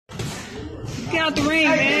Get out the ring,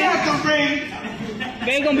 man. Get out the ring.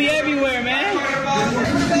 They gonna be everywhere, man.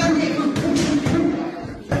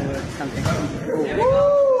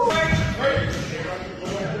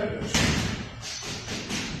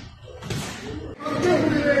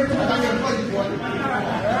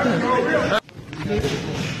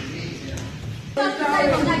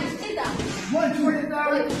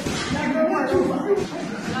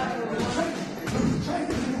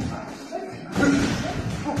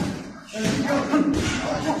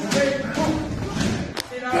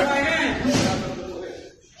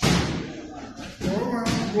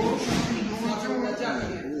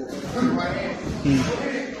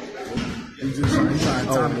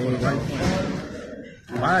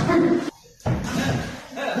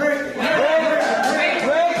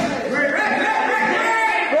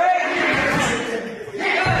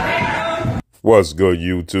 What's good,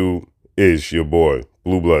 YouTube? It's your boy,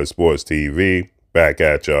 Blue Blood Sports TV, back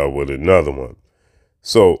at y'all with another one.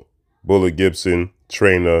 So, Bullet Gibson,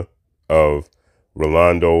 trainer of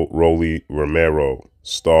Rolando Romero,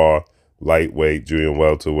 star, lightweight, junior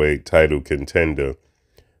welterweight, title contender.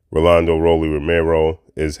 Rolando Romero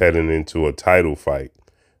is heading into a title fight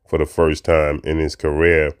for the first time in his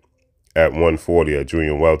career at 140 at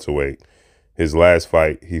junior welterweight. His last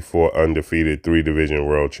fight, he fought undefeated 3-division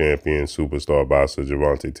world champion superstar boxer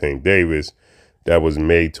Gervonta Tank Davis. That was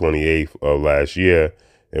May 28th of last year,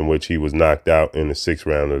 in which he was knocked out in the 6th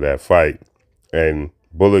round of that fight. And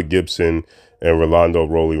Bullet Gibson and Rolando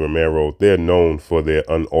Romero, they're known for their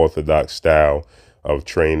unorthodox style of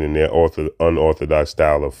training, their unorthodox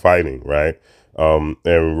style of fighting, right? And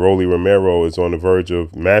Rolly Romero is on the verge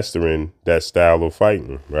of mastering that style of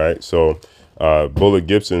fighting, right? So Bullet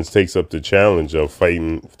Gibson takes up the challenge of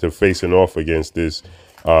facing off against this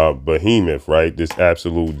behemoth, right? This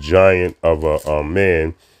absolute giant of a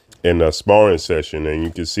man in a sparring session. And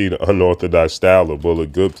you can see the unorthodox style of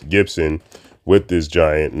Bullet Gibson with this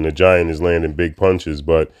giant. And the giant is landing big punches,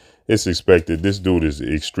 but it's expected. This dude is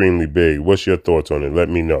extremely big. What's your thoughts on it? Let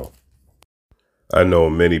me know. I know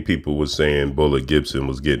many people were saying Bullet Gibson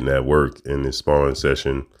was getting that work in this sparring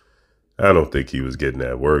session. I don't think he was getting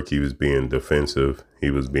that work. He was being defensive.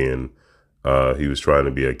 He was trying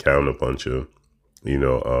to be a counterpuncher. You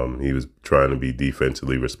know, he was trying to be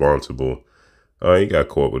defensively responsible. He got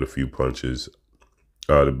caught with a few punches.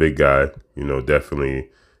 The big guy, you know, definitely,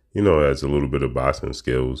 you know, has a little bit of boxing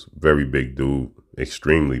skills. Very big dude,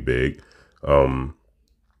 extremely big.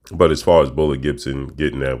 But as far as Bullet Gibson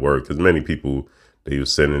getting that work, because many people, they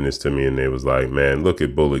was sending this to me and they was like, man, look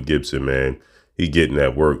at Bullet Gibson, man. He getting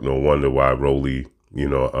that work. No wonder why Rolly, you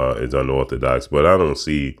know, is unorthodox. But I don't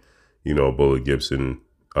see, you know, Bullet Gibson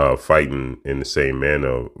fighting in the same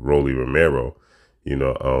manner Rolly Romero. You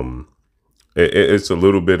know, it's a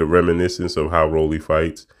little bit of reminiscence of how Rolly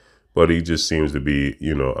fights, but he just seems to be,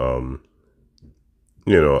 a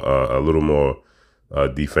little more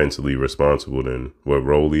defensively responsible than what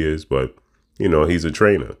Rolly is. But, you know, he's a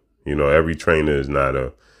trainer. You know, every trainer is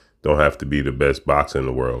don't have to be the best boxer in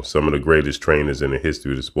the world. Some of the greatest trainers in the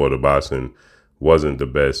history of the sport of boxing wasn't the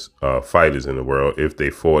best fighters in the world if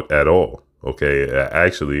they fought at all. Okay,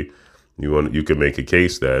 actually, you can make a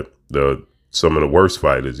case that some of the worst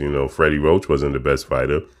fighters, you know, Freddie Roach wasn't the best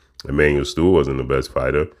fighter, Emmanuel Stewart wasn't the best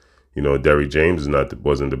fighter, you know, Derrick James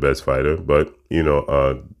wasn't the best fighter, but you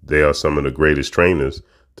know, they are some of the greatest trainers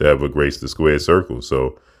to ever grace the squared circle.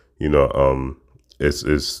 So, you know,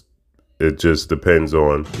 it just depends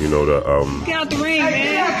on, you know, Get out the ring,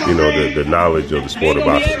 man. You know, the knowledge of the sport of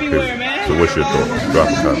boxing. So what's your thoughts? Drop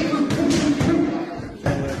a comment.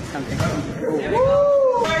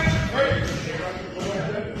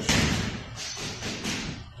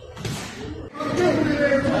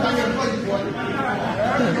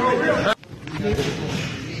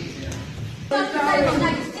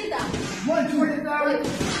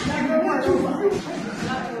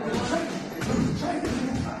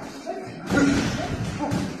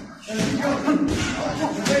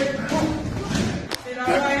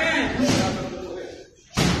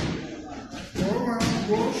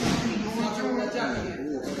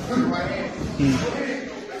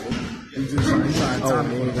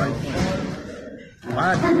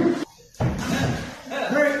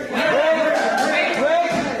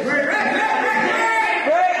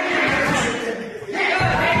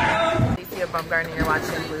 Bumgarner, you're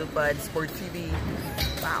watching Blue Blood Sports TV.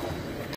 Wow.